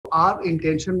our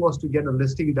intention was to get a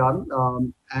listing done,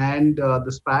 and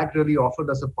the SPAC really offered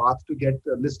us a path to get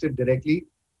listed directly.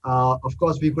 Of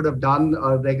course, we could have done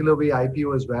a regular way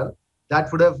IPO as well.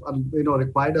 That would have,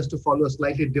 required us to follow a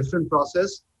slightly different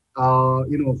process.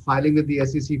 Filing with the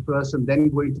SEC first and then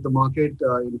going to the market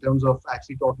in terms of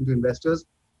actually talking to investors.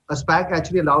 A SPAC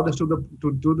actually allowed us to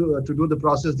do the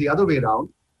process the other way around,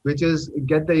 which is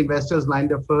get the investors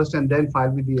lined up first and then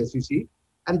file with the SEC.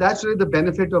 And that's really the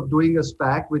benefit of doing a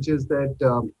SPAC, which is that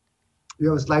you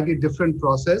have a slightly different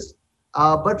process.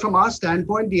 But from our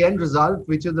standpoint, the end result,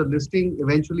 which is the listing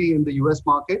eventually in the US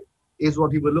market, is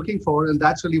what we were looking for, and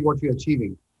that's really what we're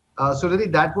achieving. So really,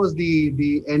 that was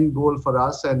the end goal for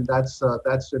us, and that's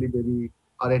really where we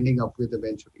are ending up with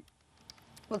eventually.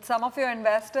 Will some of your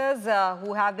investors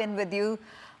who have been with you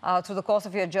through the course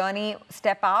of your journey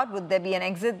step out? Would there be an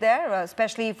exit there,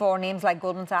 especially for names like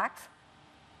Goldman Sachs?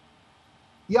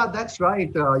 Yeah, that's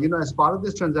right. As part of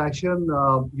this transaction,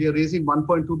 we are raising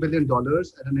 $1.2 billion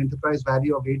at an enterprise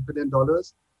value of $8 billion.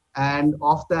 And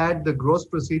of that, the gross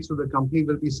proceeds to the company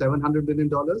will be $700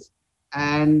 million.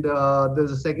 And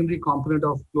there's a secondary component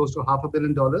of close to $500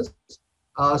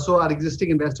 million. So our existing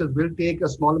investors will take a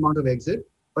small amount of exit.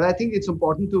 But I think it's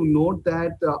important to note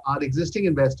that our existing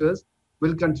investors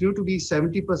will continue to be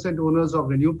 70% owners of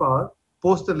ReNew Power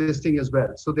post the listing as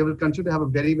well. So they will continue to have a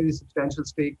very, very substantial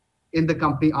stake in the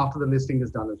company after the listing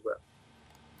is done as well.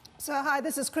 So hi,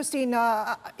 this is Christine.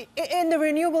 In the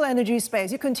renewable energy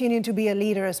space, you continue to be a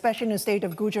leader, especially in the state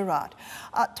of Gujarat.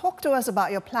 Talk to us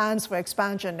about your plans for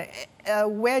expansion.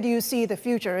 Where do you see the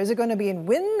future? Is it going to be in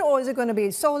wind, or is it going to be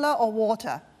solar or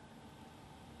water?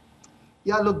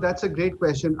 Yeah, look, that's a great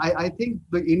question. I think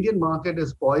the Indian market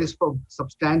is poised for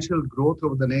substantial growth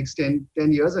over the next 10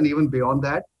 years and even beyond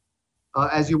that.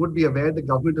 As you would be aware, the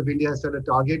government of India has set a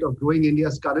target of growing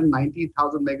India's current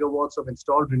 90,000 megawatts of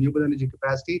installed renewable energy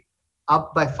capacity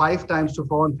up by 5 times to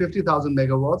 450,000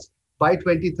 megawatts by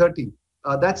 2030.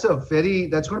 That's going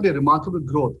to be a remarkable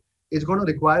growth. It's going to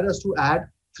require us to add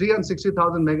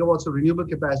 360,000 megawatts of renewable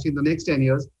capacity in the next 10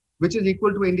 years, which is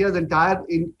equal to India's entire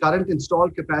current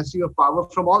installed capacity of power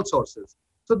from all sources.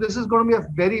 So this is going to be a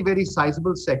very, very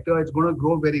sizable sector. It's going to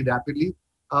grow very rapidly.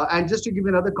 And just to give you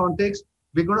another context,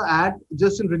 we're going to add,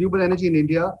 just in renewable energy in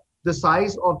India, the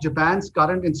size of Japan's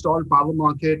current installed power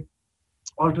market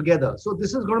altogether. So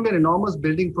this is going to be an enormous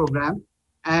building program.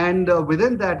 And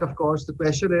within that, of course, the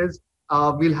question is,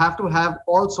 we'll have to have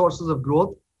all sources of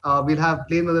growth. We'll have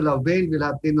plain vanilla wind, we'll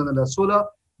have plain vanilla solar,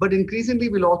 but increasingly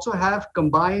we'll also have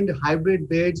combined hybrid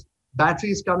bids,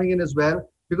 batteries coming in as well,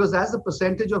 because as the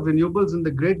percentage of renewables in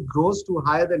the grid grows to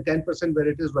higher than 10% where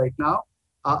it is right now,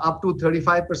 up to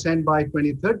 35% by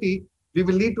 2030, we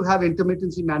will need to have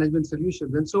intermittency management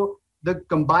solutions. And so the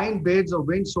combined bids of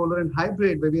wind, solar, and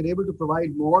hybrid, where we are able to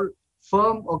provide more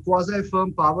firm or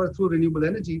quasi-firm power through renewable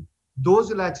energy, those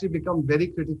will actually become very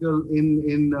critical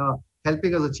in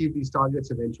helping us achieve these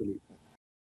targets eventually.